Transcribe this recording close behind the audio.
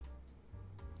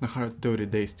The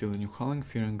 130-day still in New Holland.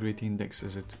 Fear and Greed index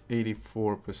is at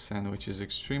 84%, which is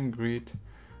extreme greed.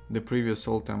 The previous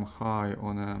all-time high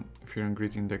on a Fear and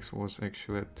Greed index was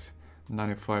actually at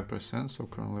 95%, so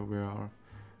currently we are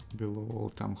below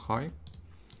all-time high.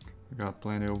 We got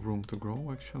plenty of room to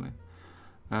grow actually.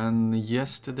 And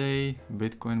yesterday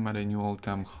Bitcoin made a new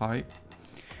all-time high,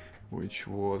 which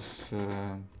was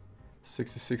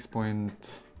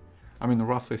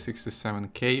roughly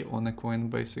 67k on a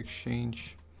Coinbase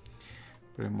exchange.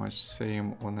 Pretty much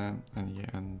same on a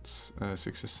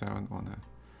 67 on a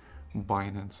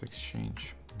Binance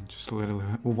exchange. Just a little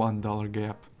 $1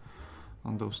 gap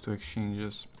on those two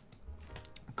exchanges.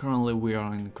 Currently we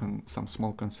are in some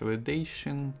small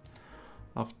consolidation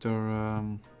after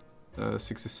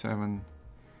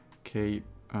 67k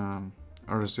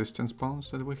resistance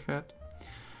bounce that we had.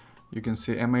 You can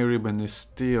see MA ribbon is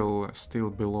still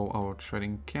below our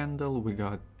trading candle. We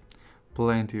got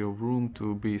plenty of room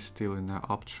to be still in an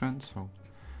uptrend, so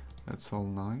that's all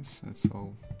nice.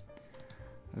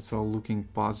 That's all looking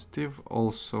positive.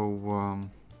 Also,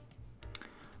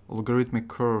 logarithmic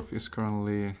curve is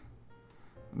currently,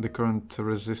 the current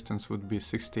resistance would be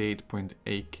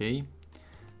 68.8k.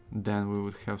 Then we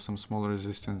would have some smaller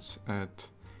resistance at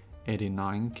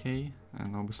 89k,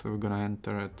 and obviously we're gonna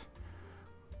enter at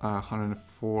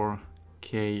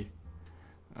 104k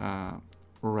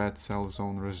red cell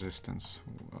zone resistance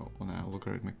on a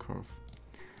logarithmic curve.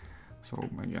 So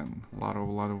again, a lot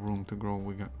of room to grow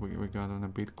we got on a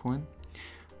Bitcoin.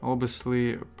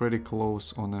 Obviously pretty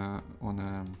close on a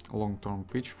long-term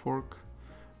pitchfork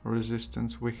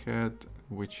resistance we had,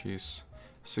 which is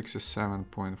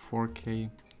 67.4k,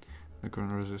 the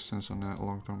current resistance on a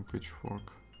long-term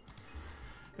pitchfork.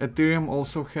 Ethereum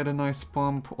also had a nice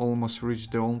pump, almost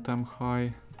reached the all-time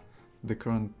high. The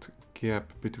current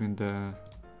gap between the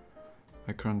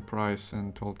current price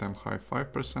and all-time high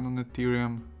 5% on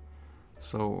Ethereum.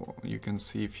 So you can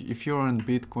see if you're on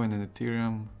Bitcoin and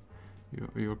Ethereum,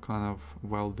 you're kind of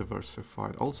well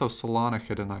diversified. Also Solana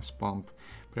had a nice pump,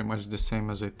 pretty much the same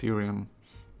as Ethereum,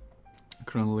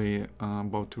 currently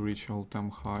about to reach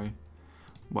all-time high.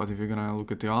 But if you're gonna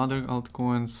look at the other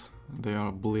altcoins, they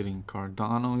are bleeding.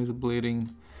 Cardano is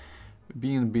bleeding,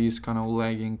 BNB is kind of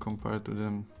lagging compared to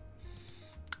them.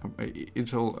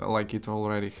 It's all like it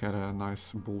already had a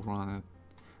nice bull run.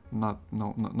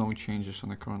 No changes on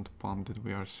the current pump that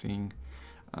we are seeing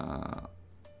on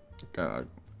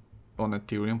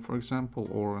Ethereum, for example,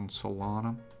 or on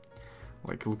Solana.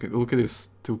 Like look at these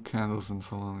two candles in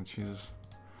Solana, Jesus.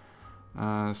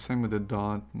 Same with the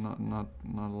DOT. Not a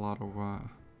lot of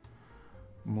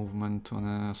movement on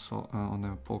a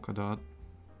Polkadot.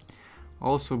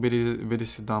 Also,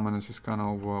 BTC dominance is kind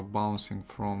of bouncing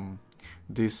from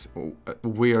this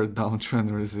weird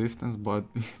downtrend resistance, but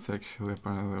it's actually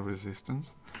apparently a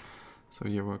resistance. So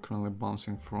yeah, we're currently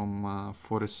bouncing from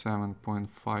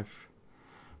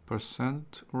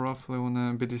 47.5% roughly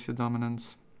on BTC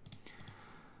dominance.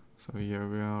 So yeah,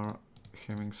 we are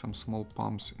having some small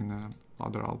pumps in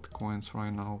other altcoins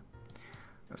right now,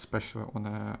 especially on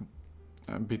a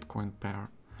Bitcoin pair.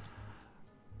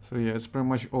 So yeah, it's pretty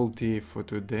much all TA for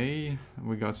today.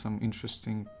 We got some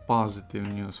interesting positive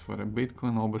news for the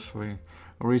Bitcoin, obviously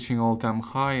reaching all-time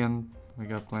high, and we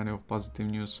got plenty of positive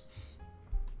news.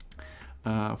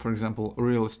 For example,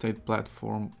 real estate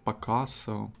platform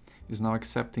Pacaso is now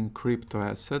accepting crypto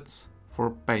assets for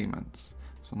payments.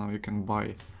 So now you can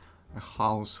buy a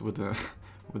house with a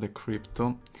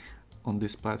crypto on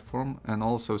this platform. And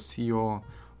also CEO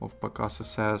of Pacaso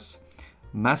says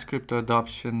mass crypto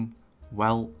adoption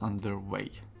well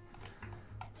underway.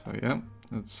 So yeah,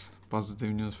 that's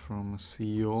positive news from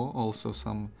CEO. Also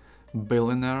some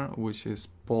billionaire, which is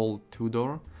Paul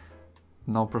Tudor,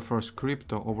 now prefers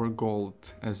crypto over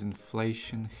gold as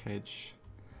inflation hedge.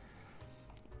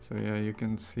 So yeah, you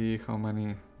can see how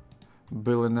many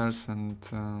billionaires and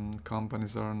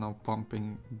companies are now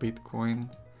pumping Bitcoin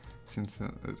since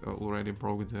it already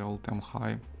broke the all-time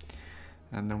high,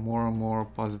 and the more and more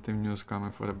positive news coming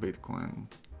for the Bitcoin.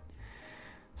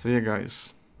 So yeah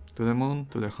guys, to the moon,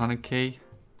 to the 100k,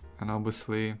 and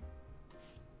obviously,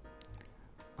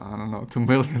 I don't know, to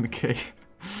million k,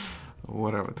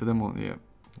 whatever, to the moon, yeah,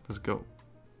 let's go.